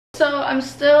So I'm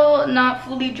still not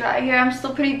fully dry here. I'm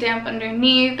still pretty damp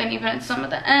underneath and even at some of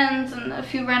the ends and a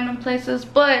few random places,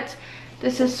 but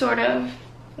this is sort of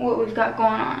what we've got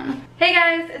going on. Hey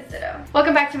guys, it's Ditto.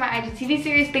 Welcome back to my IGTV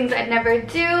series, Things I'd Never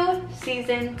Do,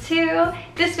 Season 2.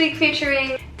 This week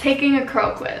featuring taking a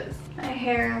curl quiz. My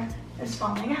hair is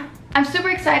falling out. I'm super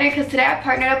excited because today I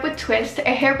partnered up with Twist, a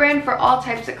hair brand for all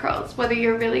types of curls, whether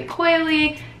you're really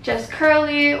coily, just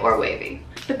curly, or wavy.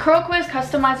 The curl quiz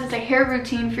customizes a hair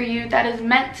routine for you that is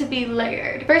meant to be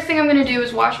layered. First thing I'm going to do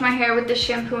is wash my hair with this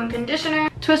shampoo and conditioner.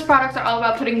 Twist products are all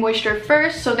about putting moisture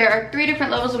first, so there are 3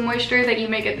 different levels of moisture that you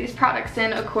may get these products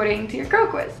in according to your curl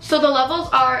quiz. So the levels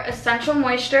are essential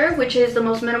moisture, which is the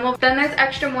most minimal. Then there's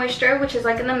extra moisture, which is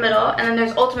like in the middle, and then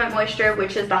there's ultimate moisture,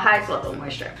 which is the highest level of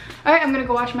moisture. Alright, I'm gonna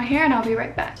go wash my hair and I'll be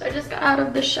right back. So I just got out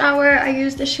of the shower. I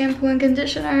used the shampoo and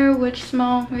conditioner, which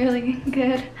smell really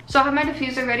good. So I have my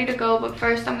diffuser ready to go, but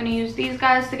first I'm gonna use these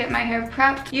guys to get my hair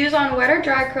prepped. Use on wet or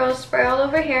dry curls, spray all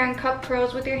over hair, and cup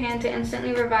curls with your hand to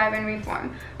instantly revive and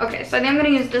reform. Okay, so I think I'm gonna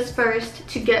use this first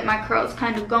to get my curls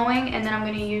kind of going, and then I'm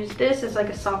gonna use this as like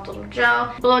a soft little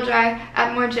gel. Blow dry,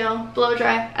 add more gel, blow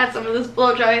dry, add some of this,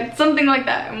 blow dry, something like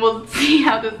that, and we'll see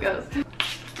how this goes.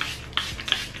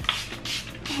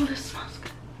 Oh, this smells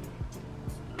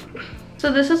good.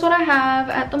 So this is what I have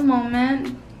at the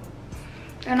moment.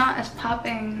 They're not as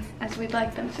popping as we'd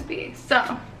like them to be.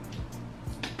 So,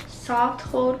 soft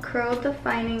hold curl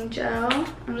defining gel.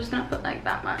 I'm just gonna put like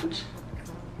that much.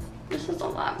 This is a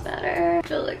lot better. I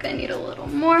feel like I need a little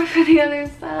more for the other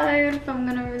side if I'm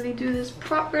gonna really do this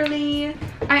properly.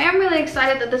 I am really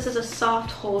excited that this is a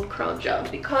soft hold curl gel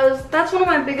because that's one of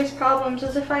my biggest problems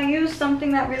is if I use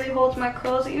something that really holds my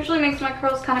curls, it usually makes my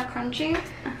curls kind of crunchy.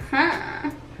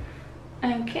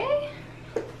 Okay.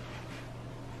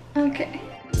 Okay.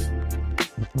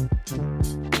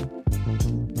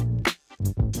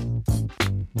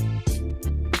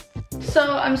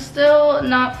 So I'm still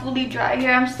not fully dry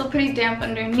here. I'm still pretty damp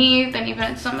underneath and even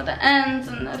at some of the ends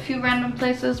and a few random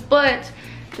places, but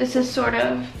this is sort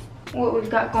of what we've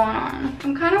got going on.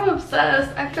 I'm kind of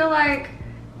obsessed. I feel like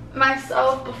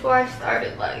myself before I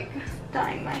started like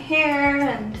dyeing my hair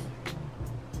and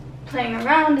playing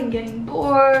around and getting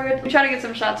bored. I'm trying to get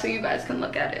some shots so you guys can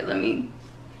look at it. Let me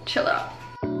chill out.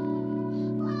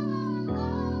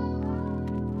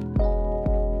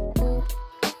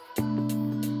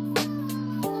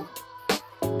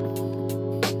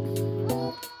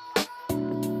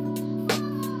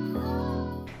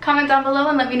 Comment down below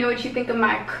and let me know what you think of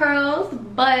my curls.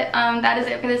 But that is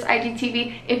it for this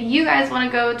IGTV. If you guys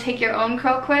want to go take your own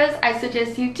curl quiz, I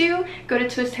suggest you do. Go to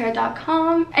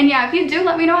twisthair.com. And yeah, if you do,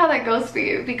 let me know how that goes for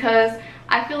you because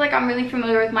I feel like I'm really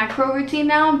familiar with my curl routine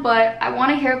now, but I want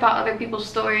to hear about other people's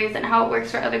stories and how it works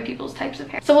for other people's types of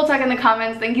hair. So we'll talk in the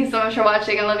comments. Thank you so much for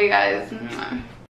watching. I love you guys.